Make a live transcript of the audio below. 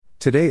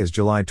Today is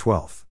July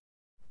 12th.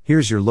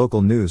 Here's your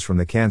local news from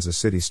the Kansas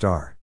City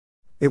Star.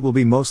 It will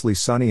be mostly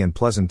sunny and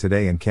pleasant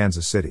today in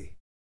Kansas City.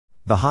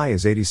 The high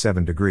is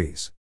 87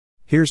 degrees.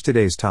 Here's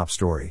today's top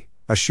story.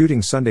 A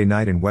shooting Sunday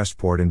night in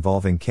Westport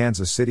involving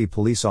Kansas City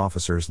police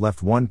officers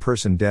left one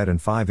person dead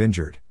and 5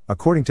 injured,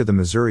 according to the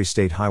Missouri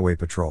State Highway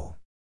Patrol.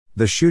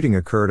 The shooting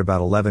occurred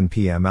about 11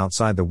 p.m.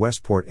 outside the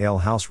Westport Ale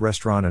House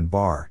restaurant and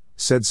bar,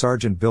 said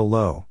Sergeant Bill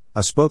Lowe,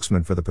 a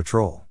spokesman for the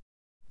patrol.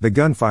 The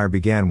gunfire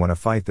began when a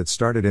fight that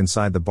started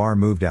inside the bar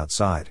moved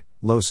outside,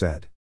 Lowe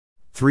said.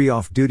 3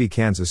 off-duty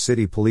Kansas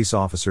City police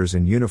officers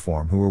in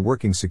uniform who were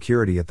working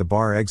security at the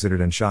bar exited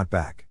and shot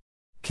back.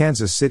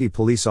 Kansas City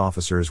police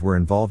officers were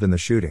involved in the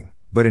shooting,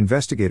 but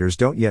investigators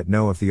don't yet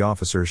know if the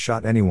officers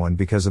shot anyone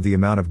because of the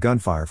amount of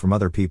gunfire from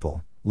other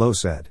people, Lowe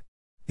said.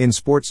 In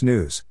sports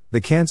news,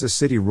 the Kansas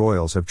City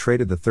Royals have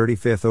traded the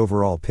 35th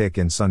overall pick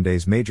in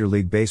Sunday's Major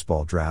League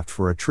Baseball draft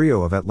for a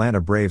trio of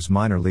Atlanta Braves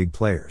minor league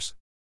players.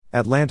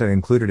 Atlanta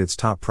included its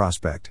top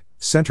prospect,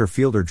 center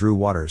fielder Drew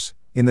Waters,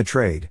 in the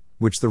trade,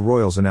 which the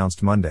Royals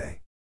announced Monday.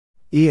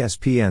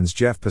 ESPN's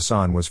Jeff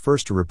Passan was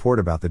first to report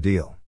about the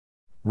deal.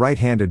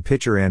 Right-handed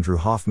pitcher Andrew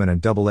Hoffman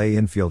and Double-A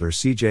infielder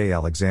C.J.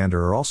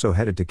 Alexander are also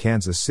headed to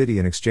Kansas City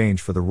in exchange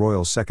for the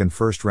Royals' second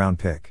first-round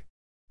pick.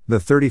 The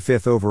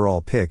 35th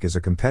overall pick is a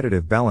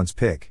competitive balance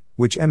pick,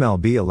 which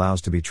MLB allows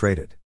to be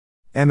traded.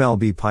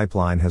 MLB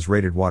Pipeline has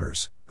rated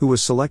Waters, who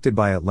was selected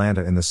by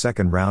Atlanta in the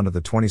second round of the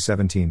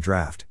 2017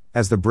 draft,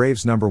 as the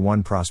Braves' number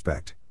 1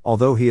 prospect,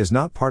 although he is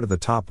not part of the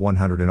top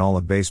 100 in all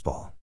of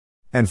baseball.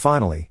 And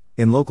finally,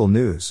 in local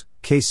news,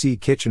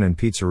 KC Kitchen and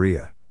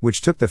Pizzeria,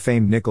 which took the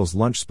famed Nichols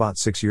lunch spot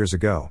 6 years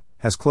ago,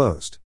 has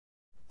closed.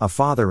 A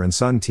father and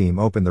son team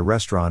opened the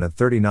restaurant at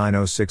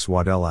 3906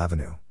 Waddell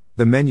Avenue.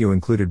 The menu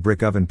included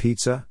brick oven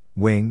pizza,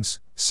 wings,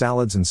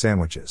 salads and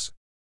sandwiches.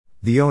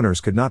 The owners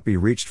could not be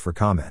reached for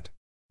comment.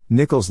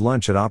 Nichols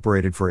Lunch had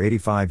operated for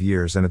 85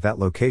 years and at that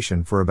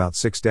location for about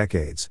 6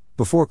 decades,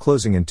 before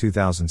closing in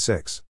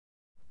 2006.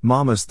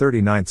 Mama's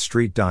 39th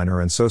Street Diner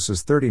and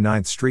Sosa's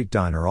 39th Street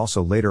Diner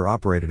also later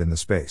operated in the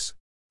space.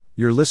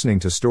 You're listening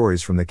to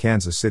stories from the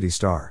Kansas City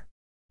Star.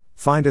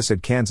 Find us at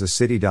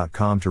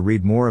kansascity.com to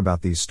read more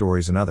about these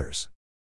stories and others.